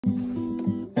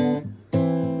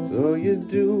So you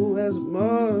do as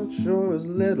much or as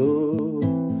little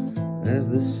as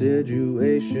the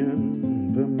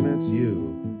situation permits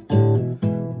you.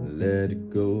 Let it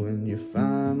go and you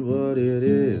find what it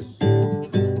is.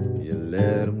 You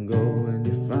let them go and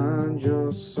you find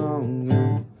your song.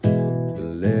 To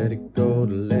let it go,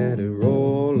 to let it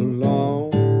roll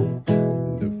along.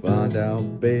 To find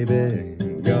out, baby,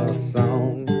 your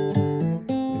song.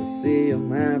 To see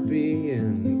I'm happy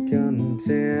and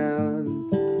content.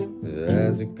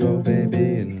 As it go, baby,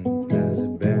 and as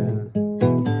it been.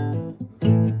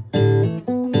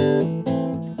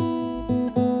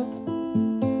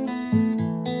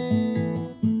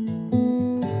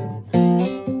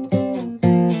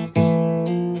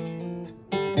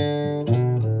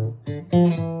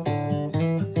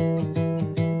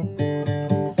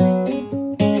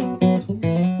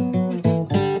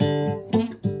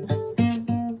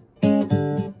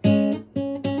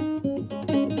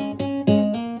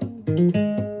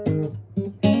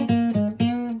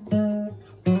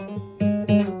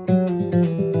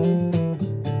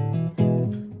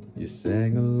 You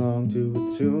sang along to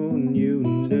a tune you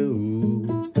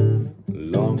knew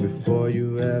long before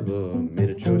you ever made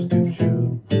a choice to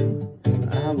choose.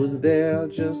 I was there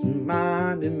just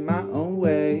minding my own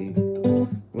way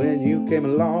when you came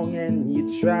along and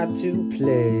you tried to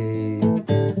play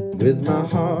with my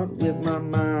heart, with my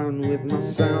mind, with my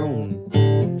sound.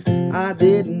 I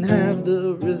didn't have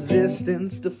the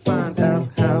resistance to find out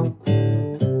how.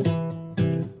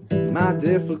 My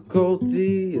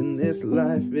difficulty in this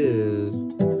life is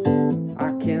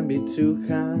I can't be too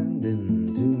kind and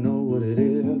to know what it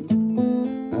is.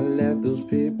 I let those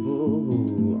people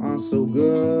who aren't so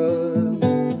good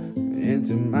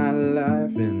into my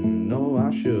life, and no,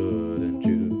 I shouldn't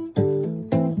choose.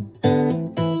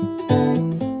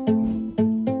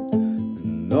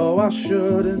 No, I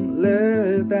shouldn't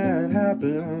let that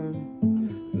happen.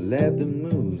 Let the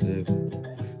music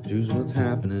choose what's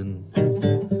happening.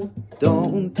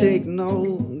 Don't take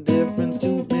no difference to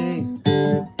me.